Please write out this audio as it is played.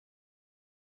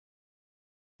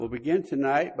We'll begin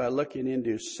tonight by looking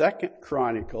into 2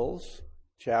 Chronicles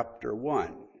chapter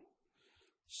 1.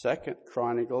 2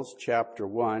 Chronicles chapter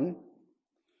 1.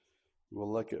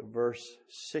 We'll look at verse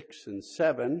 6 and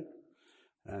 7,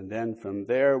 and then from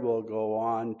there we'll go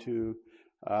on to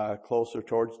closer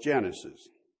towards Genesis.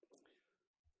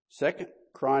 2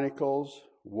 Chronicles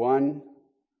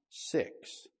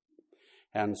 1:6.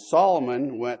 And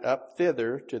Solomon went up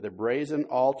thither to the brazen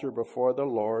altar before the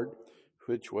Lord,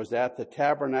 which was at the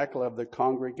tabernacle of the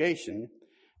congregation,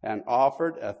 and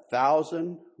offered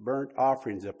 1,000 burnt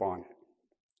offerings upon it.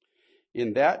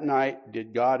 In that night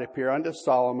did God appear unto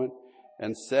Solomon,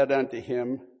 and said unto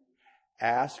him,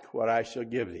 Ask what I shall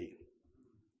give thee.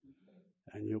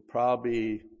 And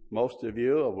most of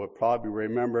you will probably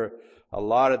remember a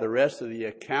lot of the rest of the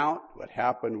account, what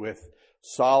happened with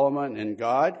Solomon and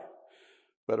God.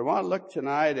 But I want to look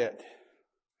tonight at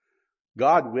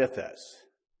God with us.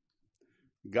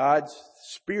 God's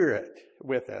Spirit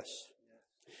with us.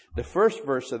 The first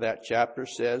verse of that chapter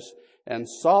says, And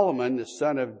Solomon, the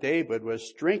son of David, was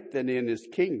strengthened in his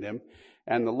kingdom,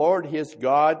 and the Lord his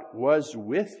God was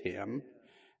with him,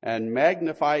 and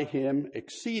magnified him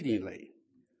exceedingly.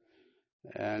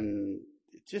 And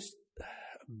just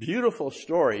beautiful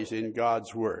stories in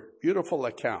God's Word, beautiful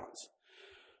accounts.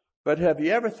 But have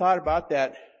you ever thought about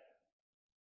that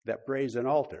brazen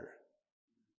altar?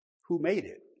 Who made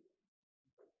it?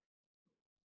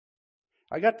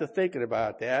 I got to thinking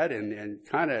about that and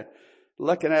kind of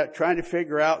looking at, trying to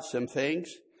figure out some things.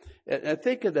 And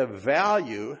think of the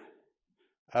value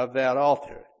of that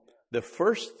altar. The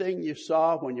first thing you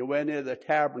saw when you went into the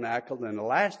tabernacle and the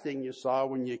last thing you saw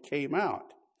when you came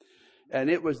out. And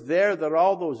it was there that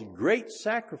all those great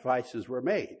sacrifices were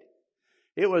made.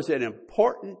 It was an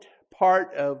important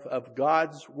part of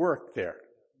God's work there.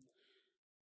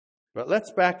 But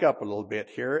let's back up a little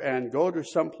bit here and go to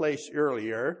someplace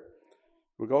earlier.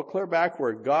 We'll go clear back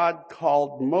where God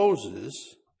called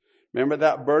Moses. Remember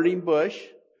that burning bush?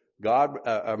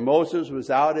 Moses was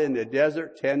out in the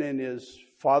desert tending his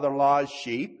father-in-law's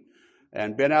sheep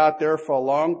and been out there for a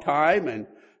long time.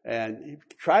 And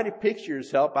try to picture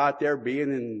yourself out there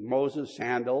being in Moses'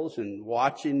 sandals and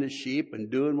watching the sheep and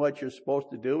doing what you're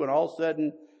supposed to do. And all of a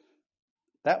sudden,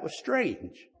 that was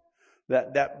strange.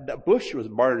 That bush was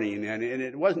burning and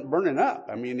it wasn't burning up.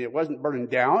 I mean, it wasn't burning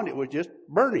down. It was just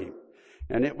burning.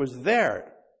 And it was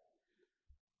there.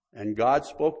 And God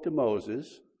spoke to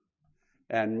Moses.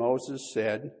 And Moses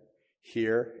said,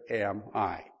 Here am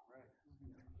I.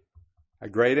 A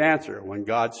great answer. When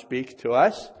God speaks to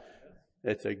us,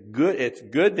 it's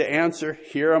good to answer,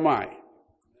 Here am I.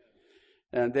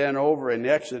 And then over in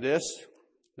Exodus,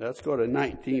 let's go to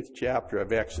 19th chapter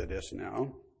of Exodus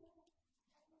now.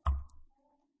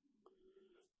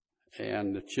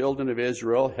 And the children of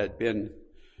Israel had been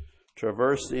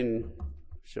traversing,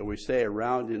 shall we say,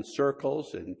 around in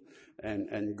circles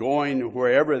and going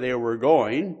wherever they were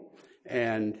going.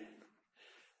 And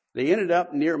they ended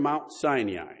up near Mount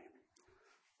Sinai.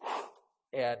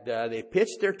 And they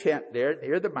pitched their tent there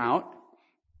near the mount.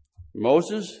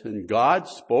 Moses and God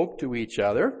spoke to each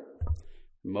other.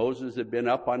 Moses had been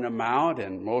up on the mount,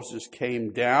 and Moses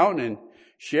came down and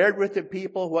shared with the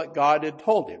people what God had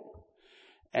told him.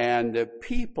 And the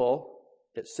people,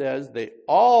 it says, they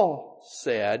all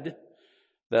said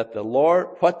that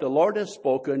what the Lord has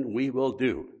spoken, we will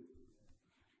do.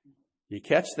 You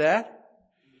catch that?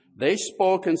 They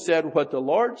spoke and said, what the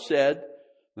Lord said,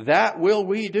 that will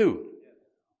we do.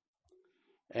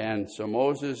 And so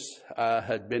Moses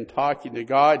had been talking to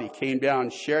God. He came down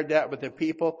and shared that with the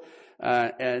people.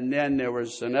 And then there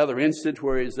was another instant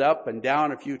where he was up and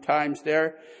down a few times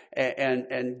there.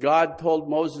 And God told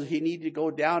Moses he needed to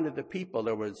go down to the people.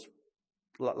 There was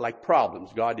like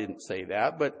problems. God didn't say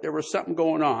that, but there was something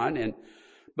going on.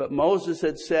 But Moses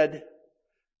had said,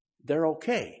 they're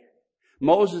okay.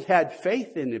 Moses had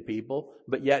faith in the people,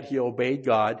 but yet he obeyed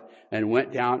God and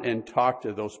went down and talked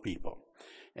to those people.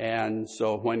 And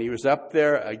so when he was up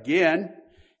there again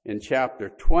in chapter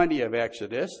 20 of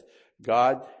Exodus,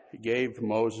 God gave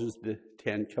Moses the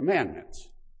 10 Commandments.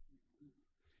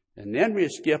 And then we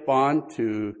skip on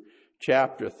to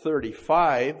chapter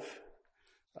 35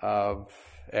 of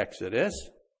Exodus.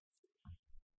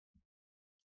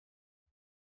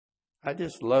 I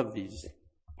just love these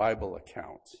Bible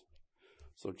accounts.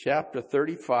 So chapter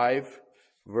 35,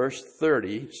 verse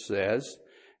 30 says,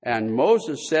 And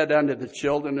Moses said unto the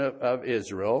children of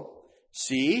Israel,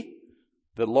 See,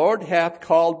 the Lord hath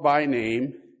called by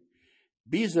name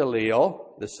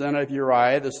Bezaleel, the son of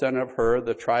Uriah, the son of Hur,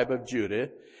 the tribe of Judah.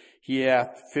 He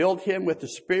hath filled him with the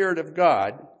Spirit of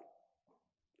God.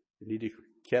 You need to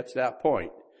catch that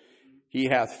point. He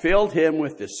hath filled him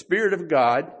with the Spirit of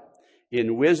God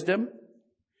in wisdom,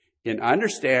 in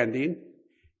understanding,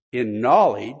 in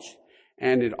knowledge,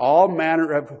 and in all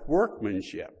manner of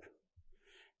workmanship,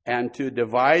 and to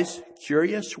devise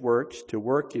curious works, to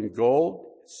work in gold,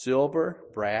 silver,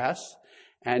 brass,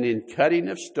 and in cutting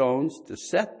of stones to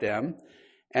set them,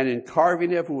 and in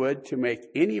carving of wood to make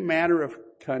any manner of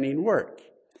cunning work.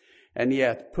 And he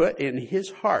hath put in his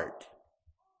heart,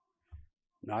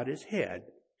 not his head,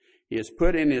 he has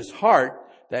put in his heart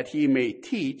that he may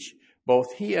teach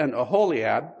both he and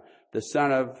Aholiab, the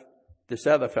son of this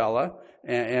other fella,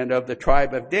 and of the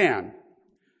tribe of Dan.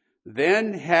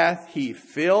 Then hath he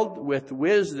filled with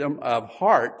wisdom of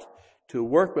heart to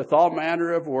work with all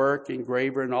manner of work,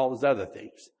 engraver, and all those other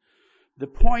things. The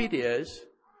point is,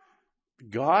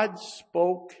 God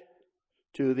spoke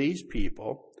to these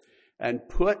people and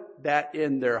put that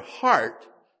in their heart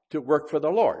to work for the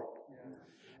Lord.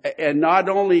 And not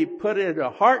only put it in their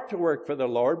heart to work for the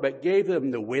Lord, but gave them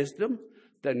the wisdom,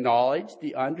 the knowledge,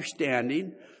 the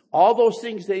understanding, all those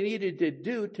things they needed to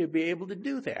do to be able to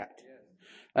do that.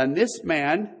 And this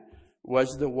man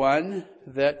was the one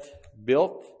that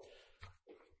built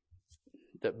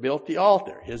the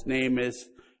altar. His name is,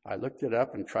 I looked it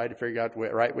up and tried to figure out the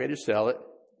right way to spell it,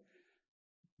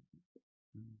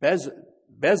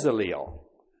 Bezaleel,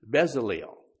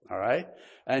 all right?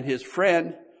 And his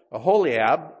friend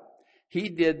Aholiab, he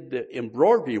did the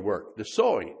embroidery work, the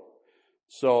sewing.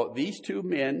 So these two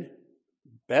men,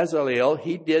 Bezaleel,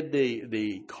 he did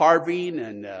the carving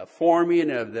and forming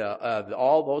of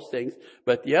all those things,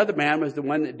 but the other man was the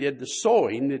one that did the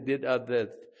sewing, that did of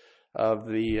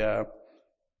the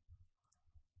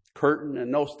curtain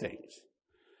and those things.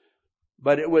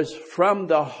 But it was from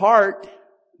the heart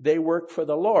they worked for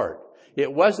the Lord.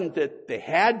 It wasn't that they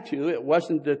had to. It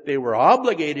wasn't that they were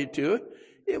obligated to.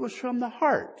 It was from the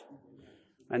heart.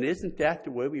 And isn't that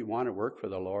the way we want to work for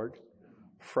the Lord?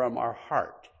 From our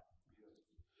heart.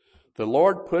 The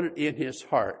Lord put it in his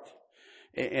heart.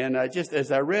 And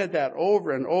as I read that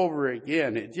over and over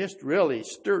again, it just really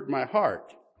stirred my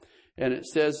heart. And it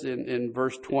says in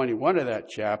verse 21 of that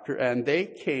chapter, and they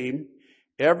came,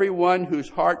 everyone whose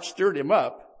heart stirred him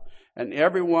up, and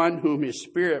everyone whom his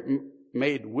spirit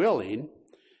made willing,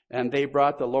 and they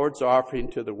brought the Lord's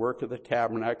offering to the work of the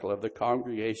tabernacle of the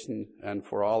congregation and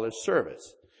for all his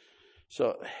service.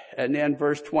 So, and then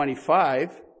verse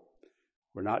 25,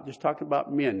 we're not just talking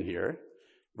about men here.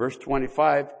 Verse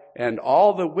 25, and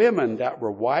all the women that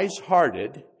were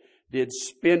wise-hearted did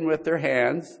spin with their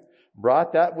hands,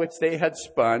 brought that which they had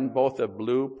spun, both of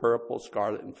blue, purple,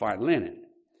 scarlet, and fine linen.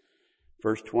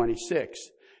 Verse 26,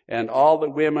 and all the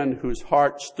women whose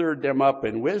heart stirred them up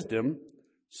in wisdom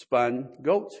spun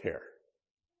goat's hair.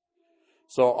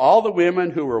 So all the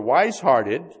women who were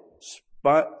wise-hearted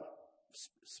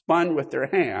spun with their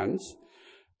hands,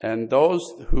 and those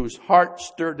whose heart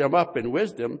stirred them up in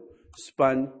wisdom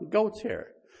spun goat's hair.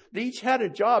 They each had a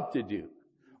job to do.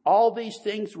 All these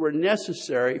things were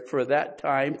necessary for that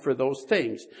time, for those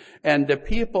things. And the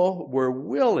people were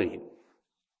willing.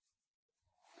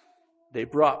 They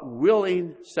brought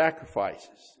willing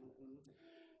sacrifices.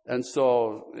 And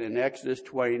so in Exodus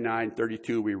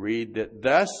 29:32 we read that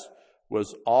thus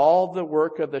was all the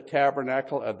work of the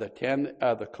tabernacle of the tent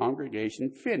of the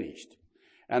congregation finished.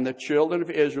 And the children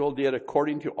of Israel did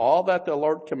according to all that the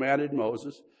Lord commanded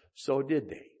Moses, so did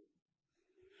they.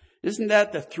 Isn't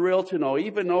that the thrill to know,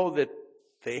 even though that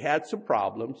they had some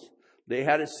problems, they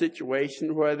had a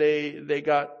situation where they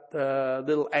got a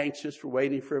little anxious for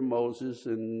waiting for Moses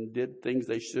and did things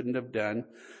they shouldn't have done.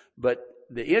 But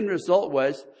the end result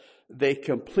was they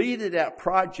completed that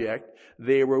project.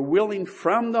 They were willing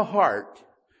from the heart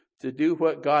to do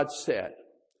what God said.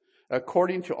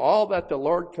 According to all that the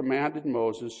Lord commanded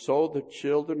Moses, so the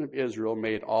children of Israel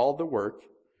made all the work.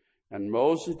 And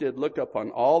Moses did look upon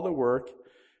all the work.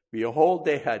 Behold,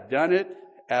 they had done it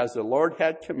as the Lord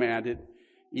had commanded,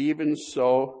 even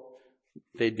so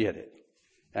they did it.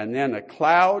 And then a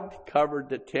cloud covered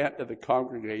the tent of the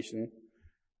congregation,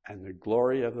 and the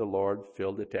glory of the Lord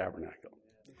filled the tabernacle.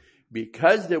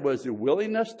 Because there was a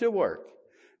willingness to work,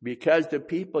 because the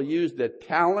people used the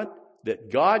talent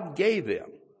that God gave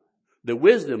them, the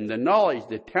wisdom, the knowledge,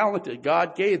 the talent that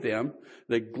God gave them,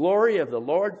 the glory of the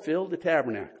Lord filled the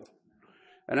tabernacle.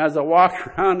 And as I walk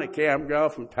around the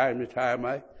campground from time to time,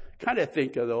 I kind of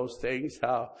think of those things,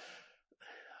 how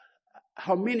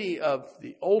many of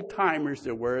the old-timers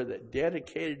there were that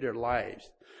dedicated their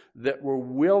lives, that were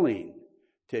willing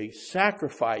to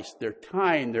sacrifice their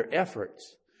time, their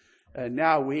efforts. And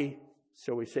now we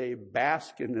say,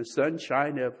 bask in the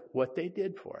sunshine of what they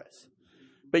did for us.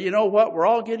 But you know what? We're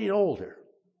all getting older.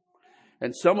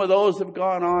 And some of those have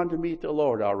gone on to meet the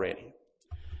Lord already.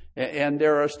 And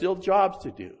there are still jobs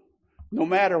to do. No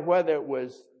matter whether it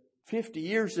was 50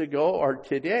 years ago or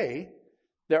today,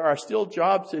 there are still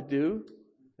jobs to do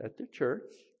at the church,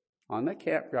 on the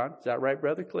campground. Is that right,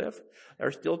 Brother Cliff? There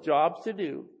are still jobs to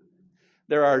do.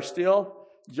 There are still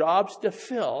jobs to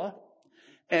fill.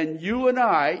 And you and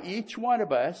I, each one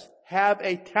of us, have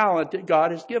a talent that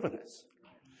God has given us.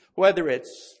 Whether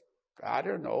it's, I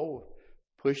don't know,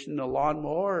 pushing the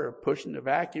lawnmower or pushing the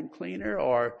vacuum cleaner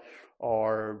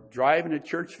or driving a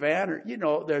church van,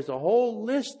 or, there's a whole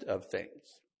list of things.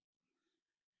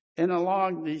 And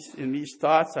in these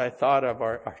thoughts, I thought of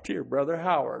our dear brother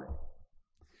Howard.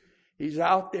 He's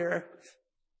out there.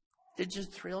 It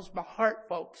just thrills my heart,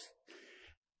 folks.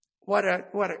 What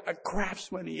a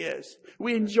craftsman he is.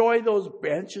 We enjoy those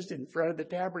benches in front of the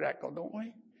tabernacle, don't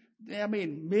we? I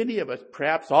mean, many of us,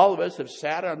 perhaps all of us, have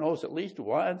sat on those at least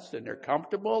once, and they're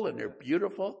comfortable and they're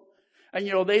beautiful. And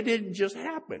they didn't just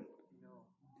happen.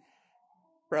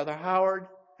 Brother Howard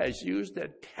has used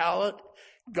the talent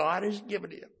God has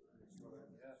given him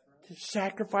to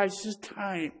sacrifice his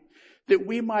time that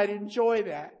we might enjoy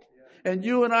that. And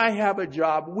you and I have a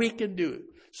job we can do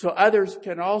so others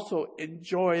can also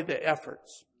enjoy the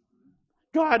efforts.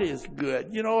 God is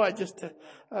good. I just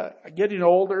getting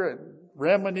older and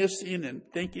reminiscing and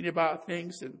thinking about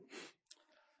things, and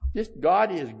just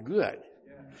God is good.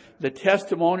 The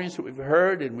testimonies that we've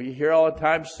heard and we hear all the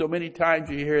time, so many times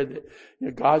you hear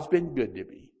that God's been good to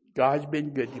me. God's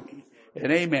been good to me.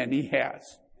 And amen, he has.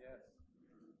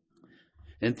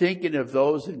 And thinking of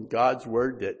those in God's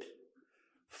word that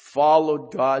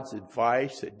followed God's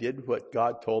advice, that did what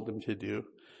God told them to do,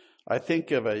 I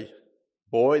think of a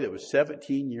boy that was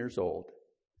 17 years old.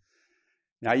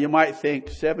 Now you might think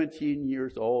 17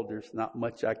 years old, there's not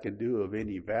much I can do of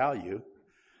any value.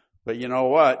 But you know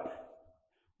what?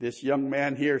 This young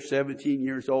man here, 17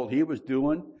 years old, he was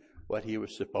doing what he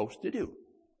was supposed to do.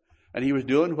 And he was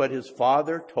doing what his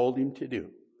father told him to do.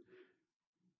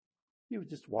 He was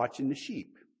just watching the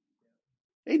sheep.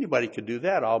 Anybody could do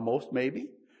that almost, maybe.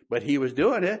 But he was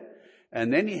doing it.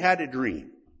 And then he had a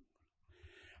dream.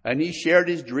 And he shared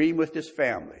his dream with his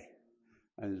family.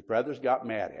 And his brothers got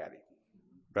mad at him.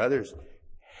 Brothers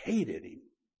hated him.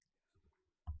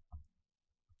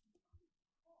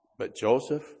 But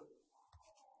Joseph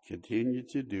continued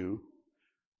to do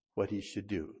what he should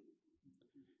do.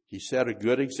 He set a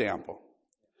good example.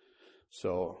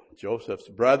 So Joseph's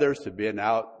brothers had been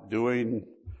out doing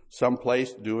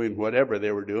whatever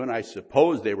they were doing. I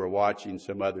suppose they were watching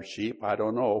some other sheep. I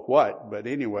don't know what, but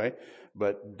anyway.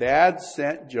 But Dad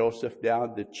sent Joseph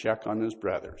down to check on his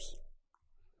brothers.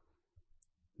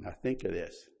 Now think of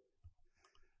this.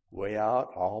 Way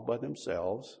out all by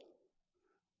themselves.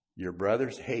 Your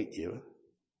brothers hate you.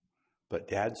 But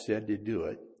Dad said to do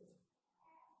it.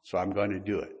 So I'm going to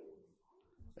do it.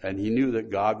 And he knew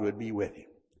that God would be with him.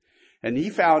 And he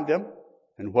found them.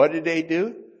 And what did they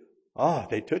do? Oh,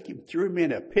 they took him, threw him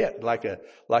in a pit like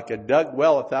a dug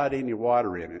well without any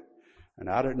water in it. And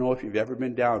I don't know if you've ever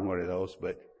been down one of those,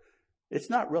 but it's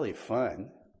not really fun.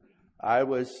 I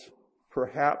was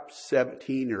perhaps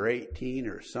 17 or 18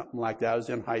 or something like that. I was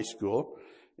in high school,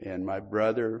 and my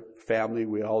brother, family,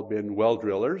 we all been well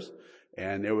drillers,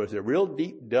 and there was a real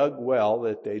deep dug well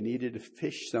that they needed to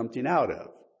fish something out of.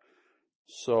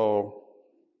 So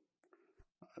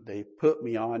they put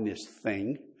me on this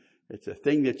thing. It's a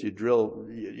thing that you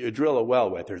drill a well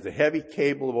with. There's a heavy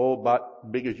cable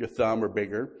about big as your thumb or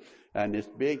bigger, and this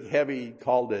big heavy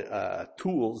called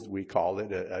tools, we called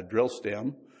it, a drill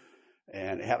stem,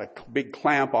 and it had a big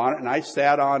clamp on it. And I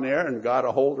sat on there and got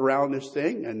a hold around this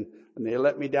thing, and they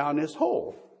let me down this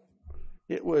hole.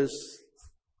 It was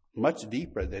much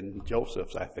deeper than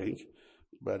Joseph's, I think,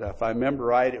 but if I remember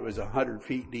right, it was 100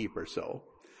 feet deep or so.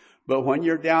 But when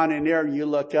you're down in there and you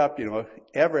look up,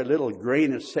 every little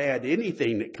grain of sand,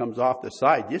 anything that comes off the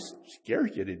side just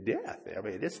scares you to death. I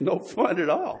mean, it's no fun at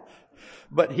all.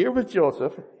 But here was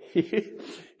Joseph.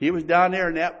 He was down there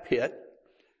in that pit,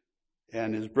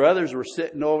 and his brothers were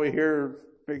sitting over here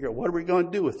figuring, what are we going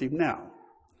to do with him now?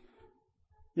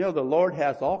 The Lord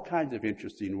has all kinds of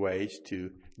interesting ways to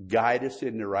guide us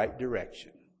in the right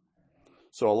direction.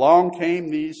 So along came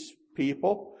these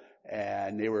people,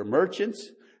 and they were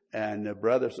merchants. And the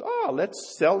brothers,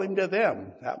 let's sell him to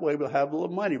them. That way we'll have a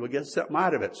little money. We'll get something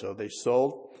out of it. So they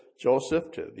sold Joseph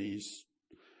to these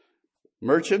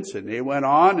merchants, and they went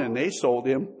on and they sold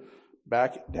him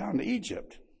back down to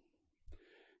Egypt.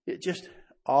 It just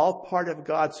all part of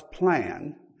God's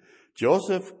plan.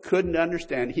 Joseph couldn't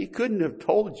understand. He couldn't have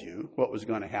told you what was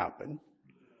going to happen,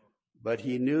 but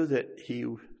he knew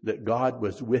that God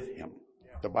was with him.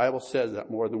 The Bible says that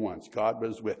more than once. God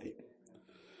was with him.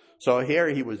 So here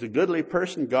he was a goodly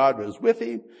person. God was with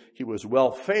him. He was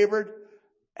well favored.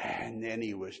 And then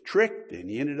he was tricked and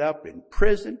he ended up in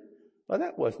prison. Well,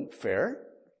 that wasn't fair.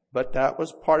 But that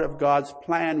was part of God's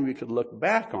plan. We could look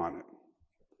back on it.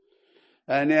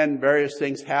 And then various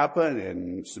things happen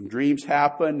and some dreams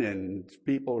happen and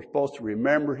people were supposed to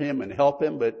remember him and help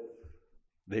him, but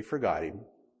they forgot him.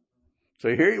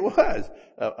 So here he was,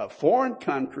 a foreign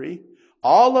country,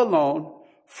 all alone,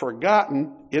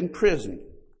 forgotten in prison.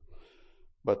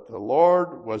 But the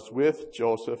Lord was with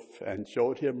Joseph and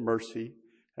showed him mercy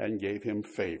and gave him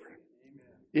favor. Amen.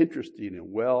 Interesting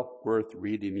and well worth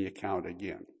reading the account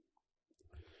again.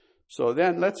 So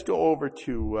then let's go over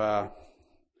to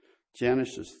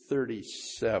Genesis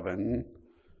 37.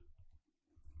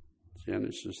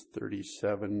 Genesis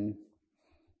 37.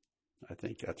 I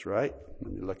think that's right.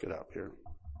 Let me look it up here.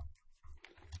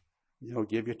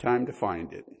 Give you time to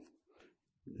find it.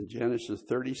 In Genesis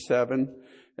 37.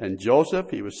 And Joseph,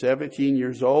 he was 17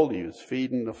 years old. He was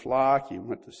feeding the flock. He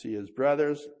went to see his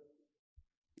brothers.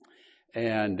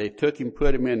 And they took him,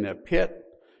 put him in a pit.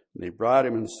 They brought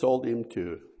him and sold him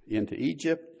into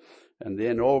Egypt. And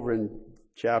then over in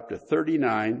chapter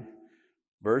 39,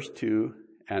 verse 2,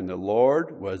 and the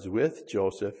Lord was with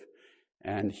Joseph,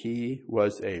 and he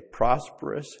was a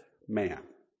prosperous man.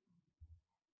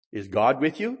 Is God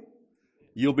with you?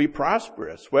 You'll be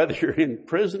prosperous, whether you're in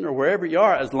prison or wherever you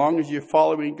are, as long as you're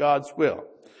following God's will.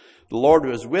 The Lord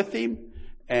was with him,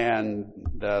 and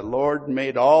the Lord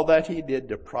made all that he did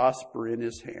to prosper in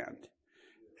his hand.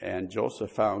 And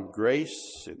Joseph found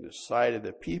grace in the sight of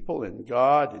the people and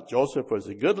God. And Joseph was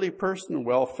a goodly person,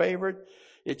 well favored.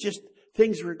 It just,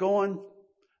 things were going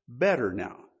better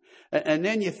now. And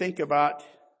then you think about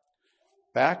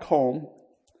back home,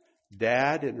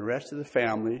 Dad and the rest of the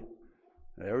family.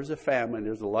 There was a famine.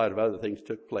 There's a lot of other things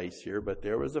took place here, but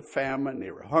there was a famine.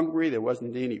 They were hungry. There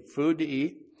wasn't any food to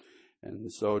eat.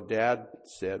 And so Dad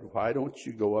said, why don't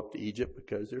you go up to Egypt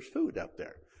because there's food up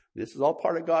there? This is all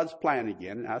part of God's plan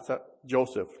again. And I thought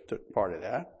Joseph took part of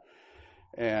that.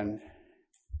 And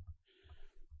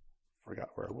forgot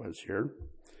where I was here.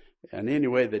 And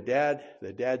anyway, the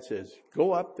dad says,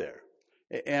 go up there.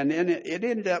 And then it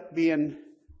ended up being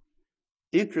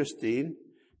interesting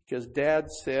because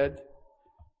Dad said,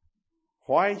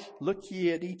 why look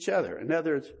ye at each other? In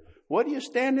other words, what are you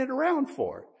standing around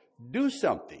for? Do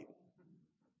something.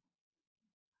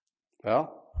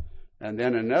 Well, and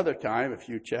then another time,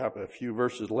 a few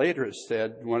verses later, it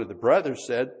said, one of the brothers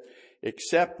said,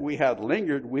 except we had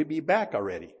lingered, we'd be back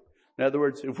already. In other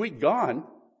words, if we'd gone,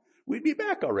 we'd be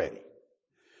back already.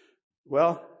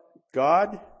 Well,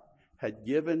 God had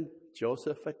given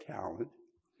Joseph a talent.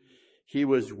 He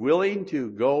was willing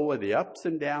to go with the ups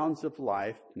and downs of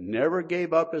life, never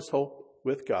gave up his hope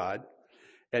with God,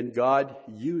 and God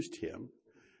used him.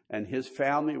 And his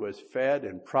family was fed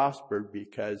and prospered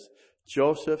because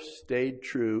Joseph stayed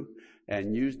true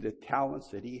and used the talents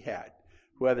that he had,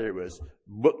 whether it was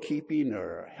bookkeeping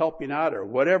or helping out or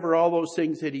whatever, all those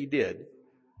things that he did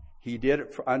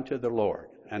it unto the Lord,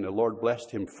 and the Lord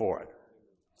blessed him for it.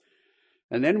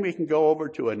 And then we can go over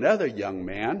to another young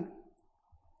man.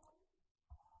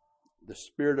 The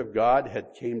Spirit of God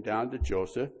had came down to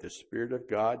Joseph. The Spirit of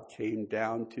God came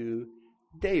down to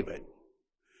David,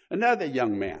 another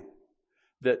young man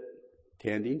that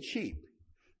tending sheep.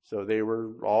 So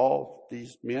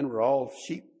these men were all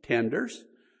sheep tenders,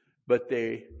 but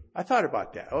I thought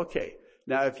about that. Okay,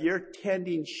 now if you're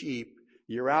tending sheep,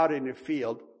 you're out in the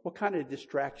field, what kind of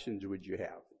distractions would you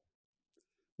have?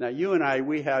 Now you and I,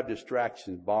 we have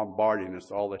distractions bombarding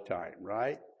us all the time,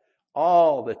 right?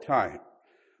 All the time.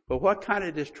 But what kind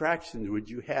of distractions would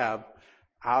you have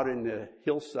out in the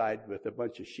hillside with a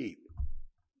bunch of sheep?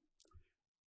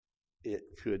 It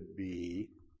could be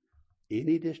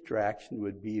any distraction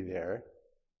would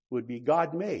be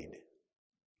God made.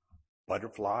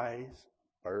 Butterflies,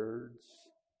 birds,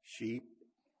 sheep,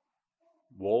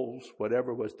 wolves,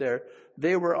 whatever was there.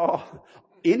 They were all,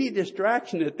 any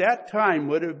distraction at that time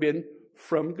would have been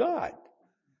from God,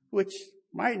 which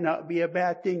might not be a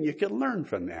bad thing. You can learn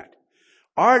from that.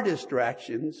 Our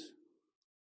distractions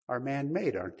are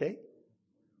man-made, aren't they?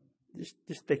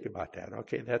 Just think about that.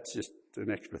 Okay, that's just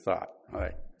an extra thought. All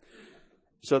right.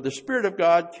 So the Spirit of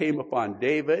God came upon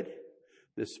David.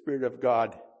 The Spirit of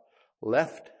God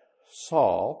left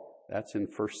Saul. That's in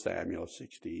 1 Samuel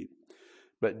 16.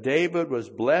 But David was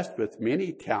blessed with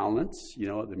many talents,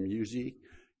 the music,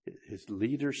 his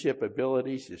leadership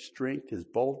abilities, his strength, his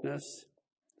boldness.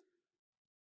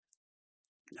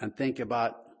 And think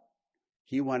about,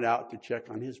 he went out to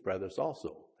check on his brothers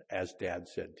also, as Dad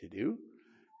said to do.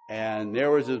 And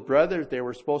there was his brothers. They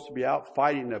were supposed to be out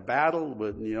fighting a battle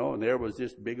with, and there was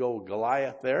this big old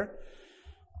Goliath there.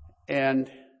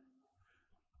 And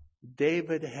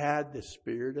David had the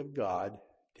Spirit of God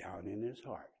down in his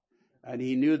heart. And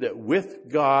he knew that with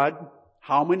God,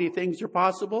 how many things are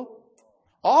possible?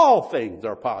 All things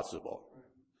are possible.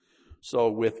 So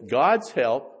with God's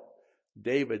help,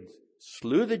 David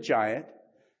slew the giant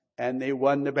and they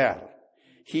won the battle.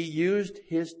 He used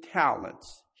his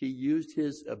talents. He used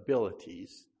his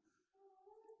abilities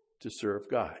to serve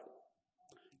God.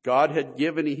 God had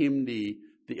given him the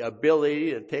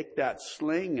ability to take that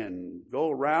sling and go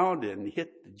around and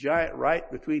hit the giant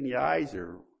right between the eyes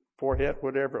or forehead,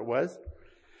 whatever it was.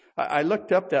 I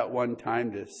looked up that one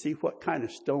time to see what kind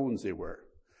of stones they were.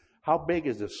 How big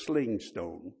is a sling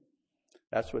stone?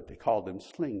 That's what they called them,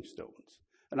 sling stones.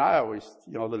 And I always,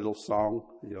 the little song,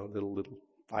 little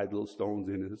 5 little stones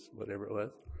in this, whatever it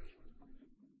was.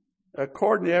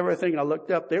 According to everything I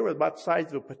looked up, they were about the size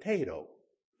of a potato.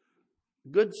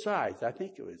 Good size. I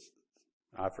think it was,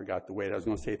 I forgot the weight. I was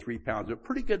going to say 3 pounds, but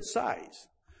pretty good size.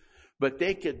 But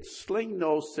they could sling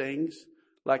those things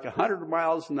like 100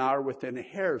 miles an hour within a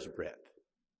hair's breadth.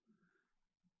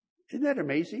 Isn't that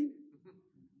amazing?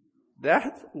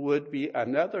 That would be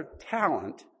another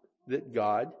talent that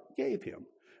God gave him.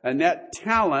 And that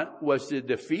talent was to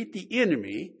defeat the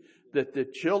enemy, that the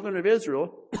children of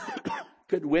Israel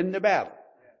could win the battle.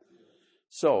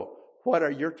 So, what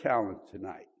are your talents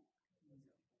tonight?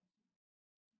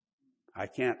 I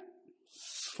can't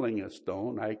sling a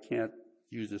stone. I can't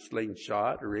use a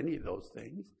slingshot or any of those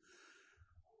things.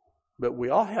 But we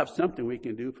all have something we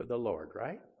can do for the Lord,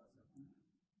 right?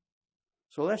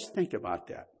 So let's think about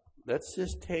that. Let's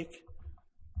just take,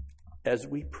 as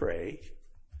we pray,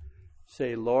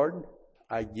 say, Lord,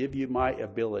 I give you my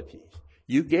abilities.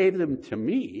 You gave them to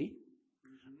me.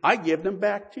 I give them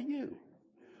back to you.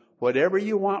 Whatever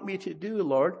you want me to do,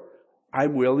 Lord,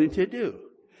 I'm willing to do.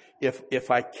 If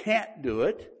I can't do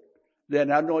it,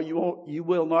 then I know you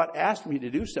will not ask me to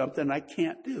do something I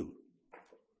can't do.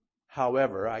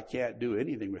 However, I can't do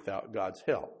anything without God's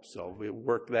help. So we'll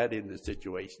work that in the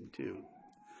situation too.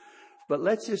 But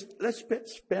let's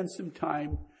spend some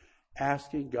time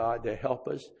asking God to help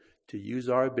us to use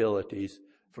our abilities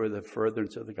for the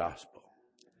furtherance of the gospel.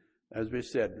 As we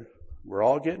said, we're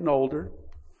all getting older.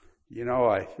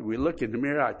 We look in the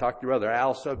mirror. I talk to Brother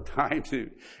Al sometimes.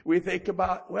 We think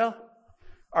about,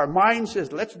 our mind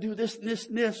says, let's do this, this,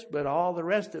 and this. But all the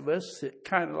rest of us, it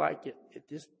kind of like it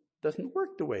just doesn't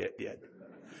work the way it did.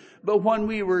 But when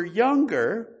we were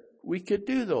younger, we could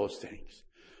do those things.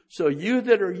 So you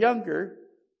that are younger,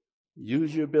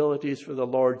 use your abilities for the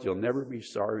Lord. You'll never be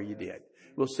sorry you did.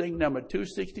 We'll sing number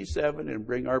 267 and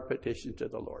bring our petition to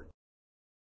the Lord.